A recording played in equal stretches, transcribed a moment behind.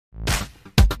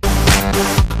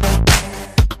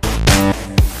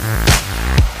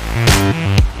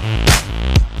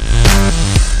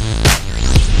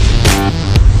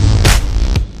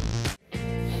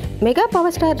Mega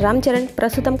power star Ram Charan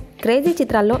ప్రస్తుతం crazy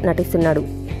చిత్రాల్లో నటిస్తున్నాడు.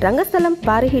 రంగస్థలం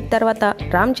భారీ హిట్ తర్వాత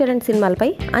రామ్ చరణ్ సినిమాలపై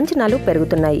అంచనాలు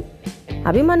పెరుగుతున్నాయి.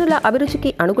 అభిమానుల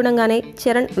అభిరుచికి అనుగుణంగానే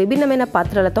చరణ్ విభిన్నమైన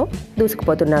పాత్రలతో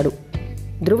దూసుకుపోతున్నాడు.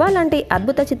 ధృవ లాంటి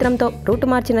అద్భుత చిత్రంతో రూటు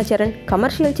మార్చిన చరణ్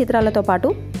కమర్షియల్ చిత్రాలతో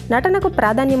పాటు నటనకు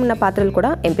ప్రాధాన్యమున్న పాత్రలు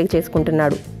కూడా ఎంపిక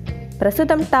చేసుకుంటున్నాడు.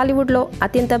 ప్రస్తుతం టాలీవుడ్లో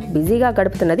అత్యంత బిజీగా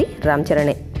గడుపుతున్నది రామ్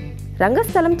చరణే.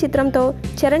 రంగస్థలం చిత్రంతో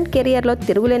చరణ్ కెరియర్లో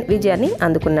తిరుగులేని విజయాన్ని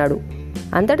అందుకున్నాడు.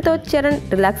 అంతటితో చరణ్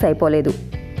రిలాక్స్ అయిపోలేదు.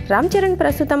 రామ్ చరణ్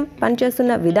ప్రస్తుతం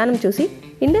పనిచేస్తున్న విధానం చూసి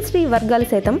ఇండస్ట్రీ వర్గాలు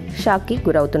సైతం షాక్కి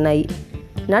గురవుతున్నాయి.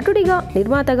 నటుడిగా,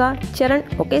 నిర్మాతగా చరణ్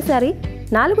ఒకేసారి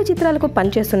 4 చిత్రాలకు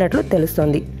పనిచేస్తున్నట్లు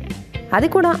తెలుస్తోంది. అది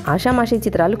కూడా ఆషామాషీ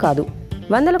చిత్రాలు కాదు,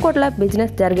 100 కోట్ల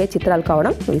బిజినెస్ జరిగే చిత్రాలు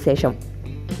కావడం విశేషం.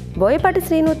 బోయపాటి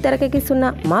శ్రీను తెరకెక్కిస్తున్న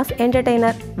మాస్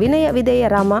ఎంటర్టైనర్ వినయ విధేయ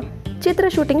రామ చిత్ర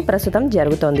షూటింగ్ ప్రస్తుతం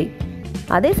జరుగుతోంది.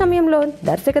 అదే సమయంలో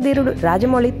దర్శకధీరుడు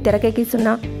రాజమౌళి తెరకెక్కిస్తున్న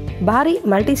భారీ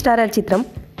మల్టీస్టారర్ చిత్రం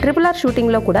RRR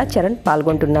షూటింగ్లో కూడా చరణ్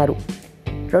పాల్గొంటున్నారు.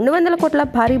 200 కోట్ల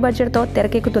భారీ బడ్జెట్తో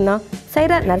తెరకెక్కుతున్న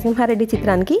సైరా నరసింహారెడ్డి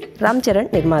చిత్రానికి రామ్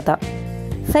చరణ్ నిర్మాత.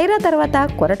 సైరా తర్వాత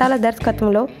కొరటాల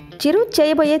దర్శకత్వంలో చిరు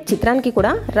చేయబోయే చిత్రానికి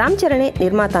కూడా రామ్ చరణే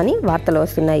నిర్మాత అని వార్తలు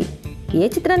వస్తున్నాయి. ఏ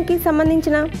చిత్రానికి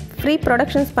సంబంధించిన ప్రీ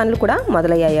ప్రొడక్షన్స్ పనులు కూడా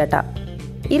మొదలయ్యాయట.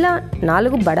 ఇలా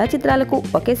 4 బడా చిత్రాలకు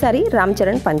ఒకేసారి రామ్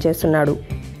చరణ్ పనిచేస్తున్నాడు.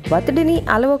 ఒత్తిడిని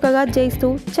అలవోకగా జయిస్తూ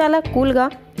చాలా కూల్గా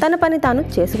తన పని తాను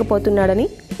చేసుకుపోతున్నాడని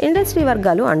ఇండస్ట్రీ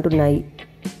వర్గాలు అంటున్నాయి.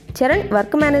 చరణ్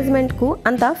వర్క్ మేనేజ్మెంట్కు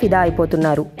అంతా ఫిదా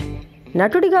అయిపోతున్నారు.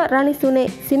 నటుడిగా రాణిస్తూనే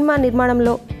సినిమా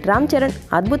నిర్మాణంలో రామ్ చరణ్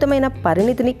అద్భుతమైన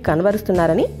పరిణితిని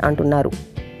కనబరుస్తున్నారని అంటున్నారు.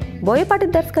 బోయపాటి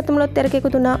దర్శకత్వంలో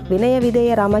తెరకెక్కుతున్న వినయ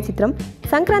విధేయ రామ చిత్రం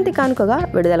సంక్రాంతి కానుకగా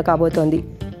విడుదల కాబోతోంది.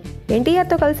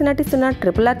 ఎన్టీఆర్తో కలిసి నటిస్తున్న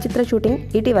RRR చిత్ర షూటింగ్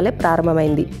ఇటీవలే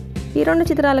ప్రారంభమైంది. ఈ 2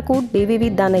 చిత్రాలకు డివివి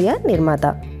దానయ్య నిర్మాత.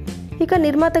 ఇక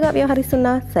నిర్మాతగా వ్యవహరిస్తున్న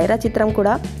సైరా చిత్రం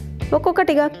కూడా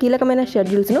ఒక్కొక్కటిగా కీలకమైన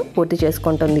షెడ్యూల్స్ను పూర్తి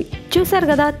చేసుకుంటుంది. చూశారు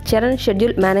కదా Charan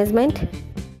schedule management.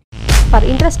 For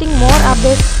interesting more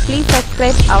updates please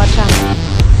subscribe our channel.